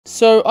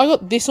So I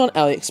got this on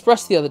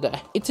AliExpress the other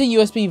day. It's a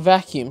USB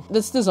vacuum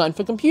that's designed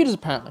for computers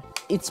apparently.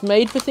 It's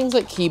made for things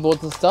like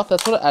keyboards and stuff.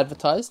 That's what it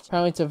advertised.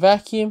 Apparently it's a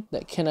vacuum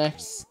that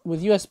connects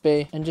with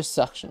USB and just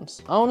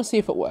suctions. I want to see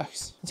if it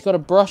works. It's got a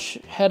brush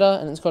header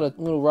and it's got a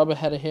little rubber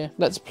header here.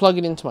 Let's plug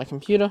it into my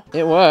computer.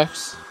 It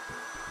works.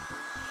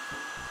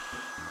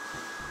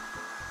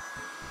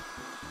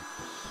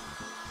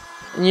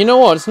 And you know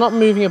what? It's not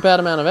moving a bad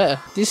amount of air.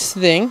 This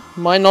thing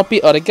might not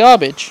be utter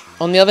garbage.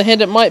 On the other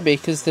hand, it might be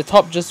because the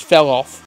top just fell off.